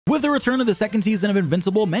With the return of the second season of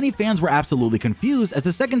Invincible, many fans were absolutely confused as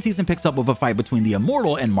the second season picks up with a fight between the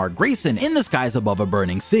Immortal and Mark Grayson in the skies above a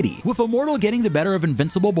burning city, with Immortal getting the better of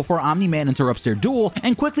Invincible before Omni-Man interrupts their duel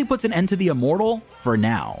and quickly puts an end to the Immortal for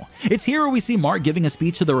now. It's here where we see Mark giving a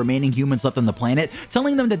speech to the remaining humans left on the planet,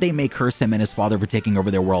 telling them that they may curse him and his father for taking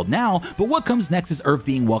over their world now, but what comes next is Earth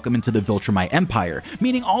being welcomed into the Viltrumite Empire,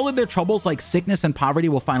 meaning all of their troubles like sickness and poverty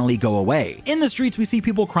will finally go away. In the streets, we see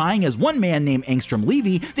people crying as one man named Angstrom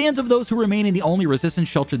Levy stands of those who remain in the only resistance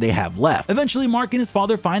shelter they have left. Eventually, Mark and his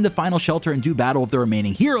father find the final shelter and do battle with the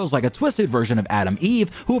remaining heroes like a twisted version of Adam Eve,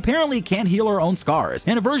 who apparently can't heal her own scars,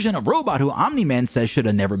 and a version of Robot who Omni-Man says should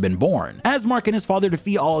have never been born. As Mark and his father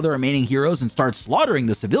defeat all of the remaining heroes and start slaughtering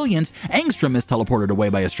the civilians, Angstrom is teleported away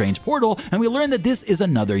by a strange portal, and we learn that this is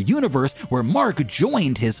another universe where Mark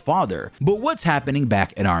joined his father. But what's happening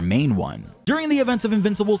back in our main one? During the events of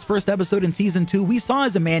Invincible's first episode in Season 2, we saw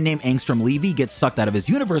as a man named Angstrom Levy gets sucked out of his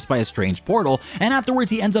universe by a strange portal, and afterwards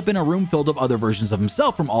he ends up in a room filled of other versions of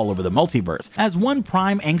himself from all over the multiverse. As one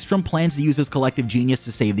Prime, Angstrom plans to use his collective genius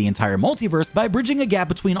to save the entire multiverse by bridging a gap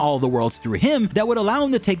between all of the worlds through him that would allow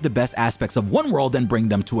him to take the best aspects of one world and bring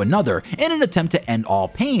them to another, in an attempt to end all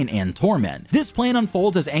pain and torment. This plan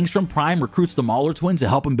unfolds as Angstrom Prime recruits the Mauler Twins to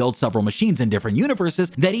help him build several machines in different universes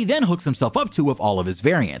that he then hooks himself up to with all of his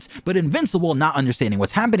variants. But Invincible, not understanding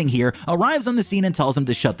what's happening here, arrives on the scene and tells him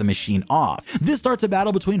to shut the machine off. This starts a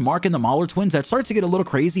battle between Mark and the Mauler Twins that starts to get a little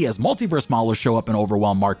crazy as Multiverse Maulers show up and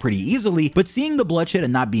overwhelm Mark pretty easily, but seeing the bloodshed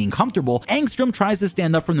and not being comfortable, Angstrom tries to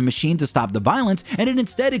stand up from the machine to stop the violence, and it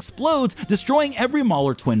instead explodes, destroying every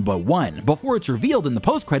Mauler Twin but one, before it's revealed in the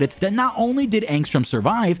post-credits that not only did Angstrom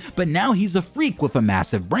survive, but now he's a freak with a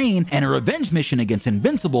massive brain and a revenge mission against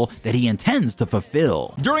Invincible that he intends to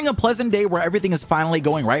fulfill. During a pleasant day where everything is finally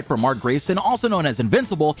going right for Mark Grayson, also known as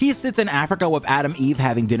Invincible, he sits in Africa with Adam Eve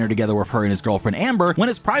having dinner together with her and his girlfriend Amber when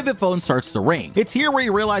his private phone starts to ring. It's here where he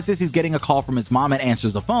realizes he's getting a call from his mom and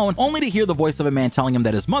answers the phone, only to hear the voice of a man telling him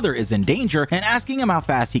that his mother is in danger and asking him how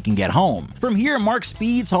fast he can get home. From here, Mark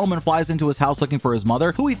speeds home and flies into his house looking for his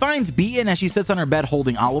mother, who he finds beaten as she sits on her bed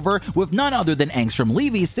holding Oliver, with none other than Angstrom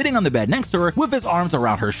Levy sitting on the bed next to her with his arms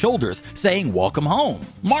around her shoulders, saying welcome home.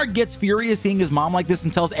 Mark gets furious seeing his mom like this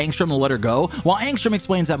and tells Angstrom to let her go, while Angstrom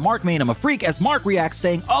explains that Mark made him a freak as Mark reacts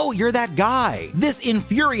saying, "Oh, you're that guy." This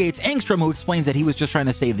infuriates Angstrom, who explains that he was just trying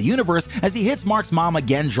to save the universe, as he hits Mark's mom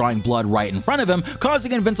again, drawing blood right in front of him,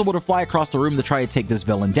 causing Invincible to fly across the room to try to take this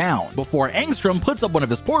villain down, before Angstrom puts up one of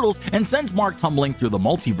his portals and sends Mark tumbling through the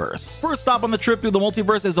multiverse. First stop on the trip through the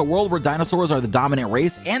multiverse is a world where dinosaurs are the dominant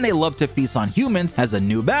race and they love to feast on humans as a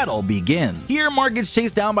new battle begins. Here, Mark gets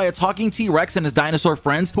chased down by a talking T-Rex and his dinosaur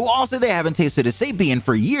friends, who all say they haven't tasted a sapien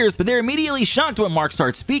for years, but they're immediately shocked when Mark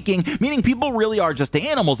starts speaking, meaning people really are just the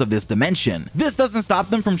animals of this dimension. This doesn't stop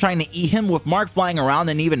them from trying to eat him, with Mark flying around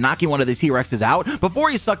and even knocking one of the T-Rexes out before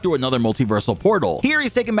he's sucked through another multiversal portal. Here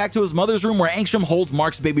he's taken back to his mother's room where Angstrom holds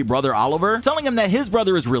Mark's baby brother Oliver, telling him that his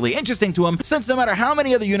brother is really interesting to him since no matter how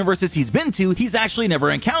many other universes he's been to, he's actually never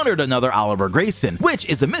encountered another Oliver Grayson, which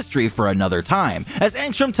is a mystery for another time. As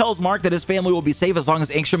Angstrom tells Mark that his family will be safe as long as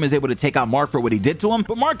Angstrom is able to take out Mark for what he did to him,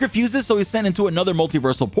 but Mark refuses, so he's sent into another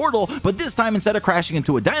multiversal portal, but this time instead of crashing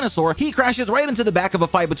into a dinosaur, he crashes right into the back of a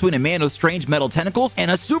fight between a man with strange metal tentacles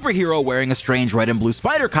and a superhero wearing a strange red and blue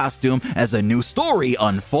spider costume as a new story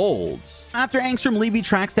unfolds. After Angstrom Levy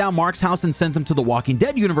tracks down Mark's house and sends him to the Walking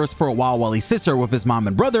Dead universe for a while he sits there with his mom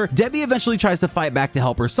and brother, Debbie eventually tries to fight back to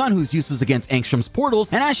help her son, who's useless against Angstrom's portals,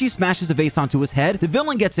 and as she smashes a vase onto his head, the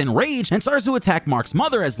villain gets enraged and starts to attack Mark's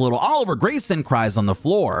mother as little Oliver Grayson cries on the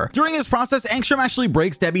floor. During this process, Angstrom actually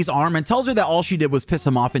breaks Debbie's arm and tells her that all she did was piss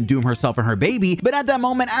him off and doom herself and her baby, but at that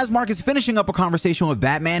moment, as Mark is finishing up a conversation with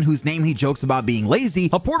Batman, whose name he jokes about being lazy,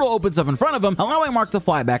 a portal opens up in front of him, allowing Mark to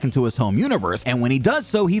fly back into his home universe, and when he does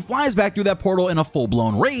so, he flies back through that portal in a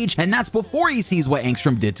full-blown rage, and that's before he sees what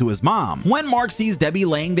Angstrom did to his mom. When Mark sees Debbie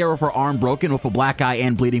laying there with her arm broken with a black eye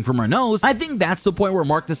and bleeding from her nose, I think that's the point where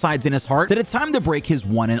Mark decides in his heart that it's time to break his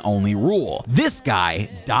one and only rule. This guy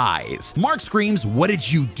dies. Mark screams, "What did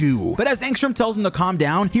you do?" But as Angstrom tells him to calm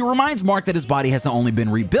down, he reminds Mark that his body hasn't only been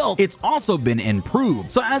rebuilt, it's also been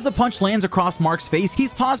improved. So as a punch lands across Mark's face,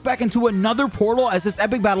 he's tossed back into another portal as this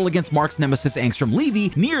epic battle against Mark's nemesis Angstrom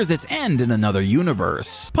Levy nears its end in another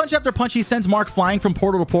universe. Punch after punch, he sends Mark flying from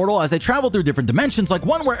portal to portal as they travel through different dimensions, like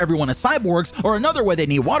one where everyone is cyborgs, or another where they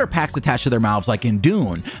need water packs attached to their mouths like in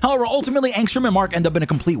Dune. However, ultimately Angstrom and Mark end up in a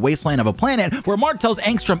complete wasteland of a planet where Mark tells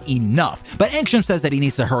Angstrom enough, but Angstrom says that he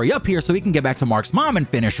needs to hurry up here so he can get back to Mark's mom and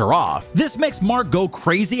finish her off. This makes Mark go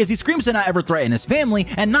crazy as he screams to not ever threaten his family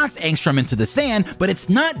and knocks Angstrom into the sand, but it's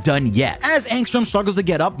not not done yet. As Angstrom struggles to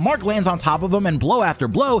get up, Mark lands on top of him, and blow after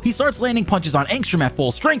blow, he starts landing punches on Angstrom at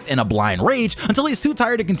full strength in a blind rage until he's too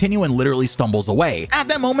tired to continue and literally stumbles away. At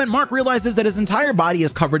that moment, Mark realizes that his entire body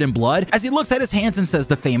is covered in blood as he looks at his hands and says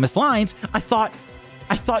the famous lines, I thought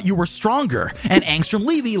you were stronger. And Angstrom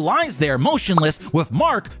Levy lies there motionless with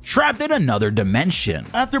Mark trapped in another dimension.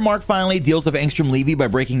 After Mark finally deals with Angstrom Levy by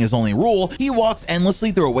breaking his only rule, he walks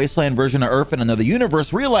endlessly through a wasteland version of Earth in another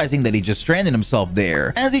universe, realizing that he just stranded himself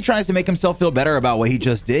there. As he tries to make himself feel better about what he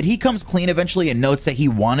just did, he comes clean eventually and notes that he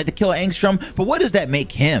wanted to kill Angstrom, but what does that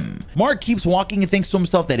make him? Mark keeps walking and thinks to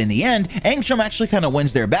himself that in the end, Angstrom actually kind of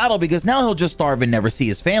wins their battle because now he'll just starve and never see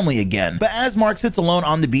his family again. But as Mark sits alone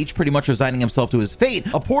on the beach, pretty much resigning himself to his fate,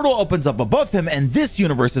 a portal opens up above him and this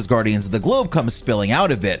universe's Guardians of the Globe comes spilling out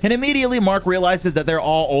of it. And immediately Mark realizes that they're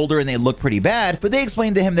all older and they look pretty bad, but they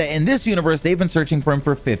explain to him that in this universe they've been searching for him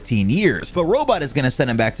for 15 years. But Robot is going to send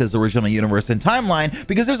him back to his original universe and timeline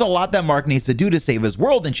because there's a lot that Mark needs to do to save his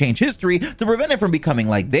world and change history to prevent it from becoming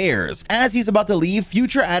like theirs. As he's about to leave,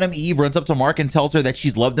 future Adam Eve runs up to Mark and tells her that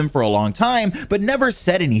she's loved him for a long time, but never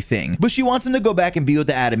said anything. But she wants him to go back and be with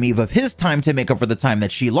the Adam Eve of his time to make up for the time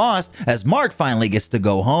that she lost, as Mark finally gets to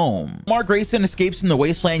go home. Mark Grayson escapes from the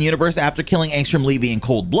Wasteland universe after killing Angstrom Levy in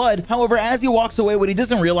cold blood. However, as he walks away, what he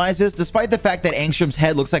doesn't realize is, despite the fact that Angstrom's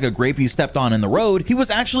head looks like a grape you stepped on in the road, he was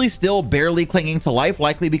actually still barely clinging to life,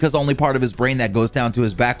 likely because only part of his brain that goes down to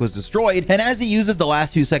his back was destroyed. And as he uses the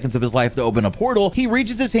last few seconds of his life to open a portal, he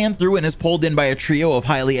reaches his hand through and is pulled in by a trio of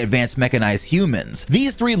highly advanced mechanized humans.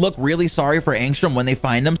 These three look really sorry for Angstrom when they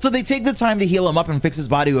find him, so they take the time to heal him up and fix his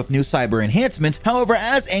body with new cyber enhancements. However,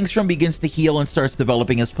 as Angstrom begins to heal and starts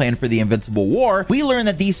developing his plan for the Invincible War, we learn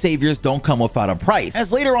that these saviors don't come without a price,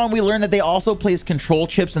 as later on we learn that they also place control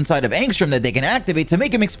chips inside of Angstrom that they can activate to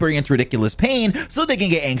make him experience ridiculous pain so they can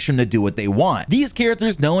get Angstrom to do what they want. These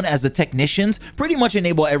characters, known as the Technicians, pretty much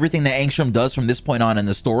enable everything that Angstrom does from this point on in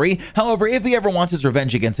the story. However, if he ever wants his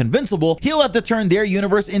revenge against Invincible, he'll have to turn their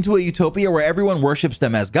universe into a utopia where everyone worships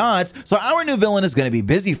them as gods, so our new villain is going to be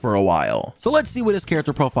busy for a while. So let's see what his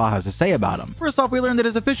character profile has to say about him. First off, we learn that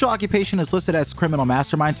his official occupation is listed as criminal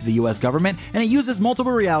mastermind to the US government, and he uses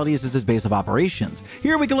multiple realities as his base of operations.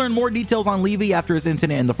 Here we can learn more details on Levy after his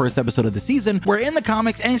incident in the first episode of the season, where in the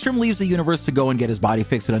comics, Angstrom leaves the universe to go and get his body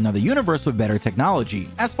fixed in another universe with better technology.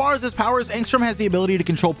 As far as his powers, Angstrom has the ability to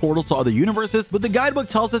control portals to other universes, but the guidebook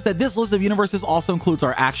tells us that this list of universes also includes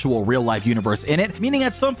our actual real-life universe in it, meaning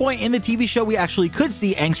at some point in the TV show we actually could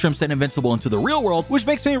see Angstrom send Invincible into the real world, which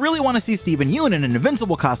makes me really want to see Steven Yeun in an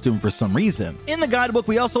Invincible costume for some reason. In the guidebook,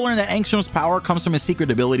 we also learn that Angstrom's power comes from his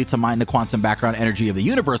secret ability to mine the quantum background energy of the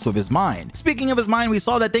universe with his mind. Speaking of his mind, we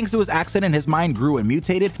saw that thanks to his accident, his mind grew and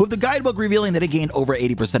mutated, with the guidebook revealing that it gained over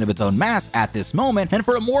 80% of its own mass at this moment. And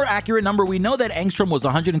for a more accurate number, we know that Angstrom was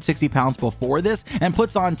 160 pounds before this and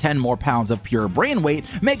puts on 10 more pounds of pure brain weight,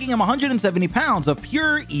 making him 170 pounds of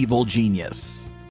pure evil genius.